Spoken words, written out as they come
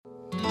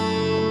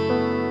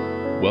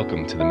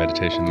Welcome to the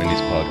Meditation Minis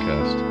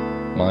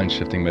podcast,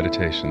 mind-shifting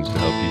meditations to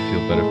help you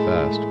feel better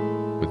fast,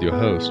 with your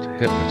host,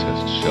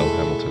 hypnotist Shel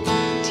Hamilton.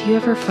 Do you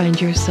ever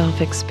find yourself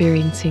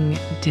experiencing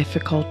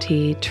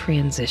difficulty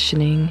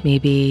transitioning,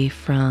 maybe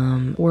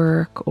from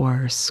work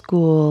or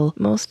school?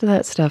 Most of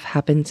that stuff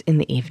happens in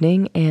the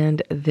evening,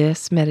 and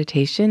this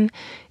meditation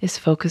is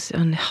focused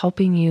on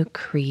helping you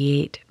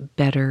create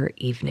better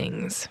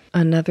evenings.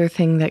 Another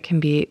thing that can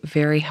be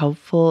very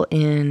helpful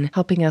in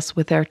helping us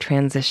with our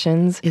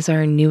transitions is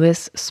our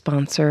newest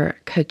sponsor,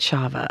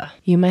 Kachava.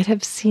 You might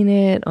have seen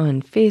it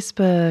on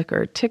Facebook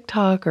or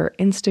TikTok or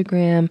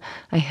Instagram.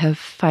 I have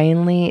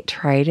finally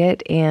tried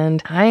it,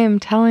 and I am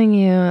telling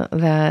you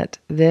that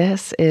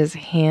this is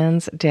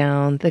hands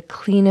down the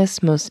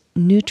cleanest, most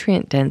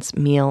nutrient-dense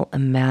meal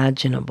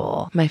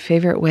imaginable. My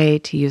favorite way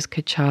to use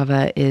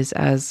Kachava is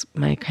as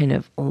my kind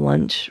of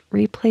lunch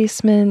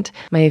replacement.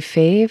 My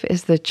fave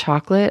is the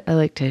chocolate. I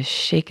like to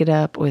shake it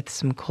up with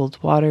some cold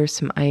water,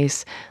 some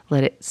ice,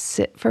 let it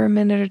sit for a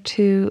minute or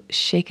two,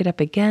 shake it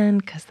up again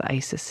because the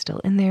ice is still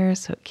in there,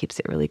 so it keeps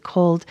it really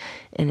cold,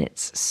 and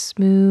it's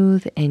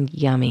smooth and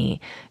yummy.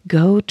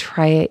 Go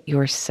try it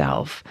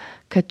yourself.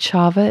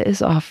 Kachava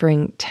is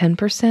offering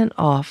 10%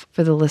 off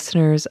for the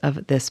listeners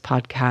of this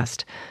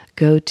podcast.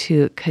 Go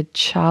to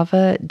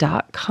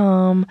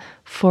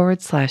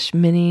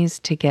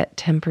kachava.com/minis to get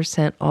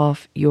 10%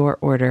 off your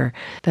order.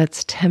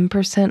 That's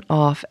 10%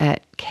 off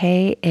at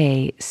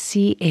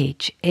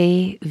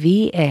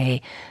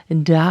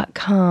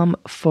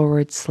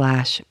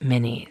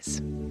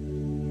kachava.com/minis.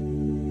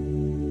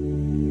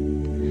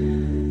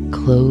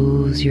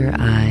 Close your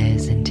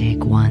eyes and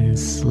take one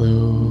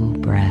slow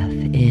breath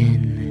in.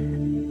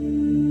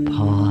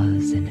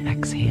 Pause and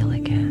exhale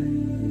again.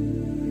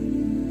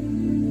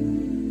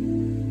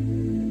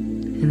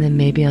 And then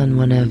maybe on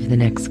one of the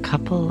next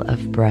couple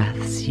of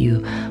breaths,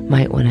 you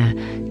might want to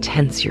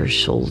tense your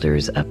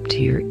shoulders up to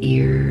your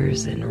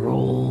ears and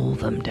roll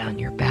them down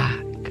your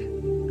back,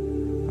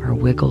 or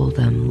wiggle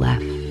them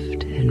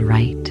left and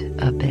right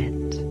a bit.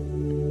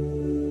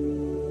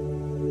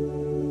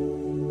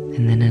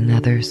 And then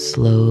another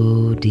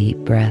slow, deep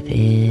breath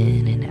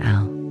in and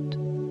out.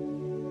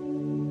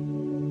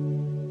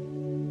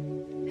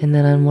 And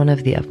then on one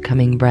of the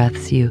upcoming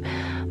breaths, you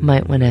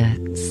might want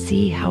to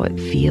see how it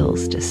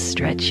feels to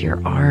stretch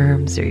your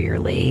arms or your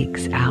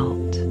legs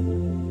out,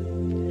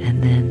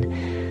 and then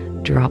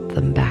drop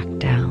them back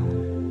down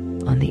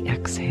on the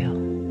exhale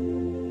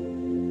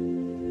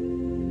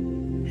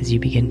as you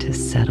begin to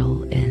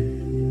settle in.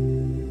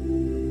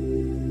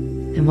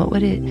 And what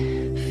would it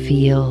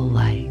feel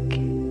like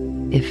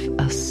if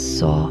a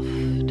soft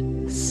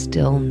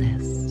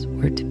stillness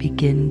were to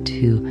begin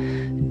to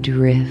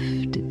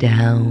drift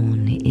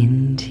down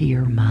into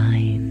your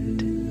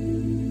mind?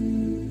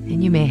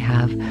 And you may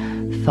have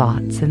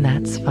thoughts, and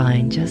that's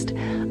fine. Just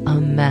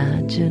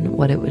imagine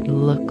what it would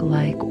look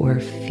like or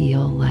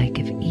feel like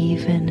if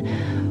even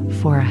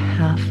for a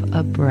half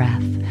a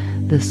breath,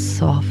 the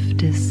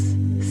softest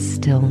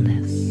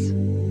stillness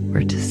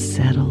were to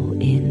settle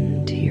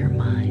into your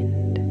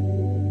mind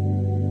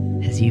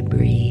as you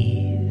breathe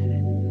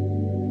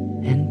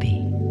and be.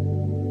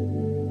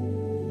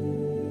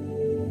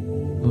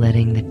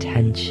 Letting the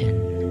tension,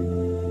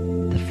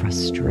 the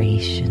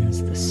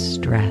frustrations, the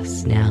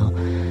stress, now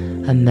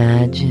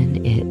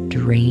imagine it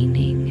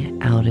draining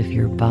out of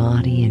your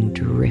body and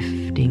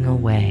drifting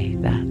away.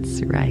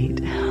 That's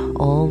right.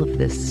 All of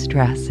the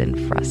stress and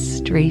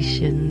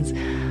frustrations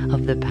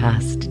of the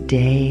past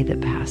day, the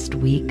past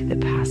week, the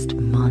past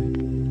month.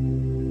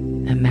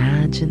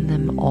 Imagine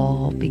them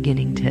all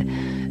beginning to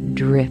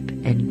drip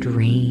and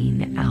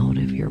drain out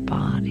of your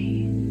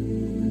body.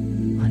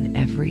 On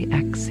every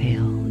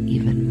exhale,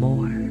 even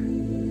more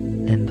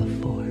than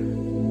before.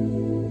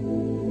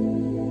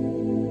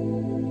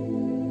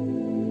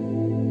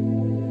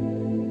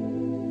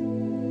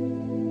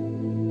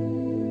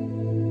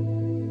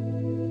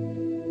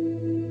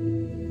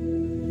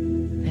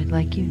 I'd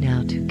like you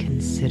now to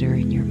consider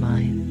in your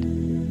mind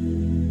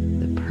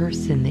the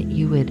person that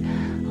you would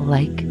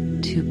like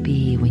to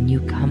be when you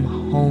come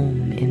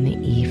home in the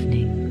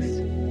evenings.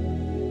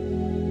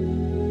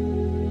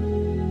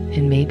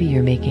 And maybe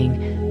you're making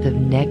the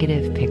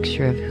negative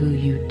picture of who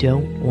you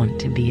don't want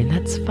to be, and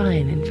that's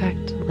fine. In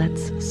fact,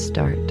 let's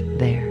start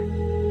there.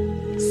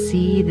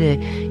 See the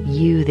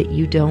you that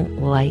you don't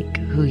like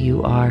who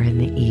you are in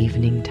the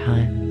evening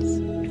times.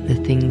 The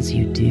things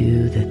you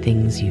do, the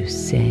things you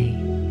say,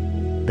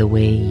 the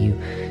way you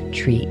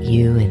treat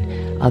you and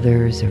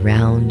others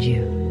around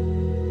you.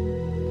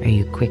 Are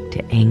you quick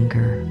to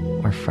anger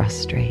or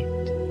frustrate?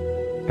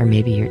 Or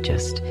maybe you're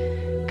just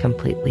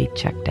completely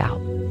checked out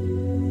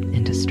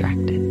and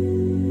distracted.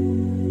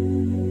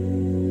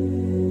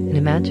 And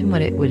imagine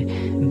what it would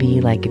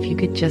be like if you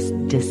could just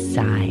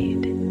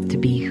decide to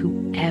be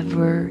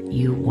whoever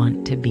you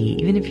want to be,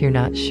 even if you're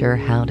not sure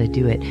how to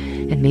do it.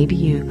 And maybe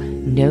you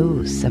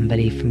know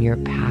somebody from your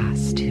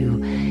past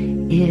who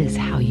is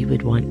how you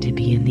would want to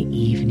be in the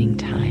evening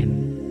time.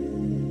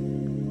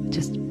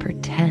 Just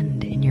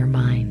pretend in your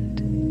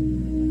mind.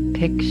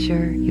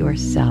 Picture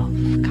yourself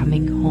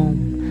coming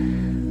home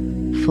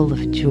full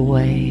of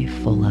joy,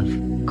 full of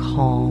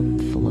calm,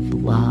 full of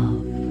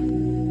love,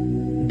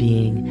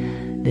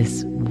 being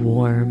this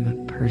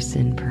warm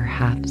person,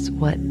 perhaps,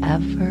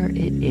 whatever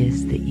it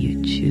is that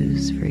you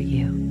choose for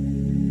you.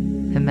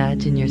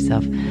 Imagine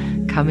yourself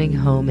coming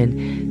home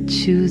and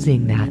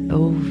choosing that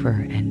over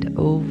and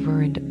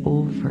over and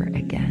over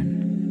again.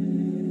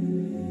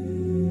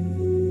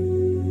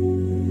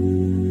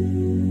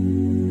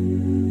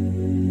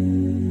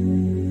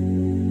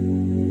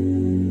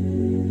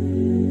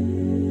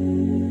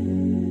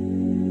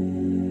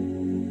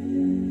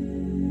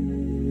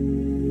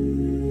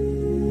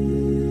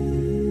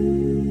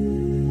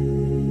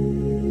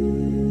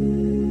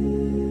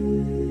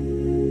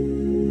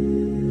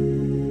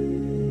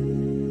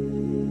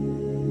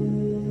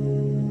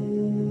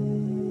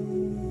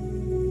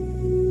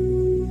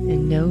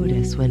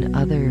 Notice when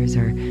others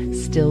are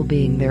still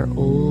being their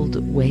old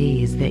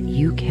ways that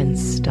you can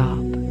stop,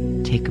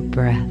 take a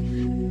breath,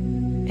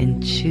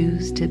 and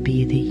choose to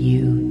be the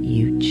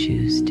you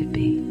choose to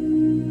be.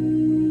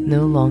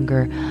 No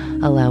longer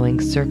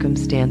allowing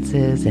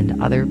circumstances and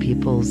other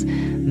people's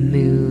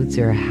moods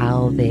or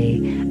how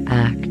they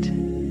act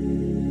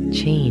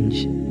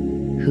change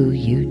who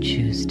you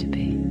choose to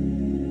be.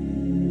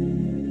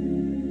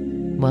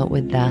 What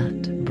would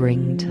that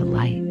bring to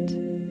light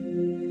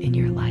in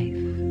your life?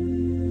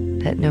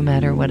 That no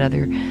matter what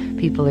other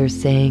people are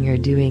saying or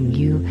doing,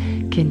 you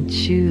can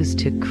choose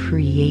to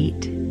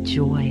create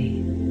joy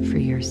for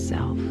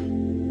yourself.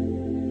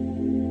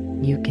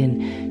 You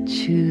can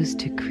choose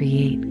to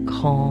create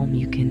calm.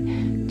 You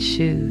can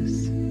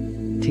choose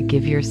to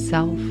give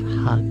yourself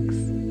hugs.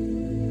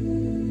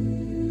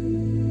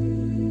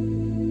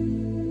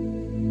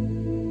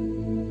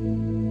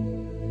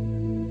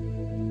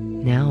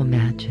 Now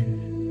imagine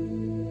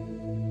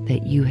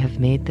that you have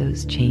made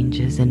those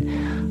changes and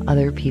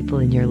other people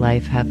in your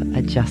life have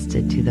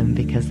adjusted to them,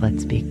 because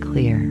let's be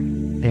clear,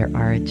 there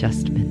are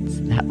adjustments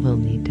that will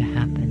need to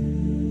happen.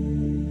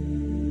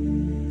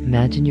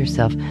 Imagine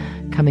yourself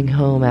coming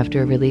home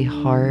after a really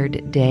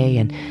hard day,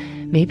 and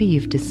maybe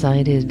you've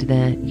decided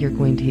that you're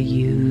going to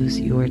use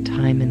your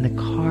time in the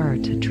car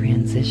to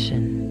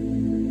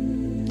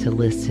transition, to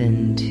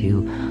listen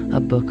to a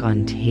book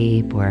on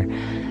tape or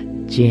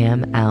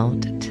jam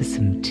out to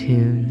some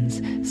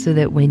tunes, so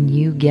that when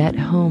you get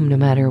home, no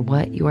matter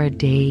what your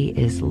day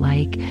is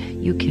like,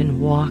 you can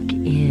walk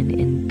in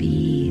and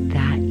be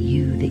that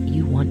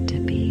you want to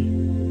be.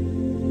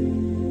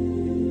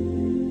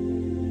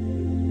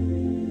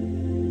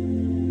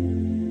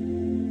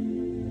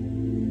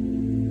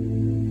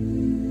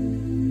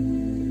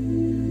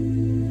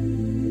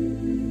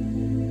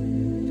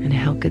 And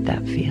how good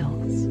that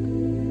feels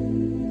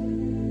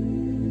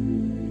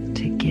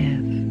to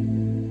give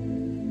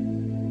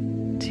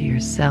to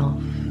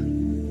yourself,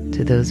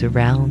 to those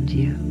around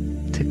you,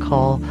 to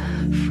call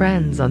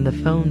friends on the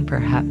phone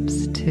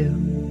perhaps too.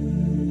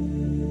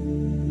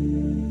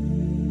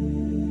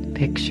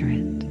 Picture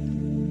it,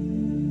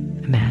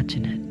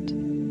 imagine it,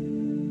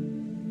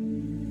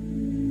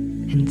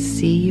 and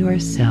see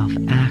yourself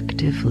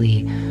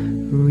actively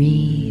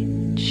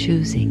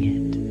re-choosing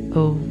it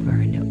over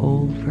and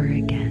over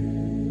again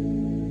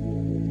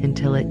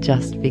until it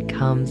just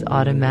becomes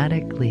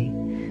automatically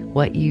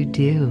what you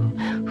do,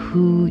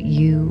 who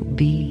you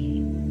be.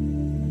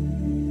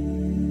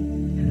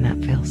 And that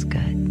feels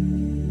good.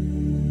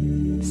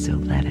 So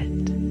let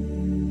it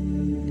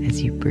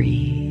as you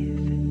breathe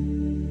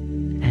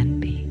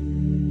and be.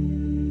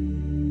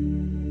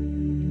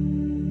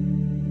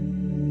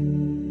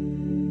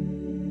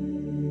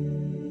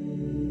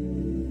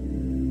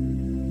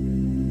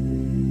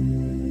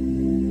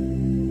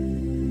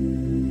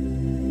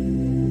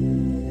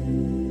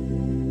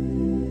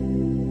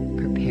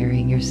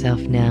 Preparing yourself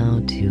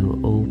now to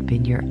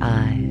open your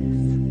eyes.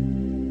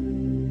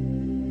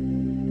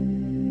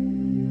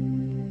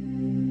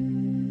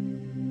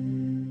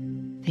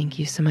 Thank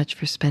you so much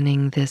for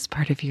spending this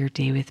part of your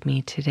day with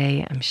me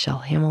today. I'm Shell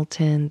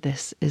Hamilton.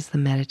 This is the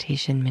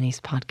Meditation Minis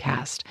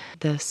podcast.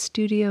 The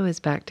studio is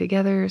back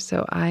together,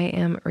 so I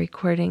am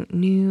recording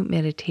new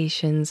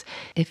meditations.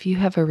 If you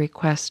have a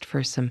request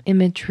for some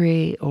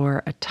imagery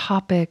or a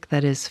topic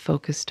that is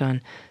focused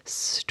on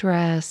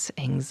stress,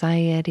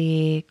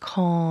 anxiety,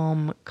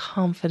 calm,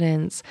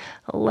 confidence,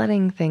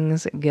 letting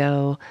things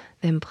go,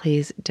 then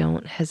please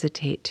don't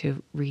hesitate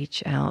to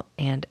reach out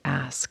and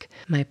ask.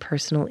 My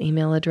personal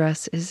email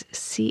address is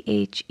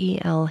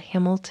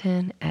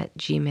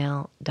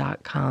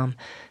chelhamilton@gmail.com.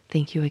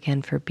 Thank you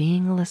again for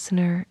being a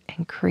listener,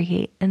 and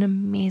create an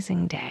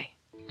amazing day.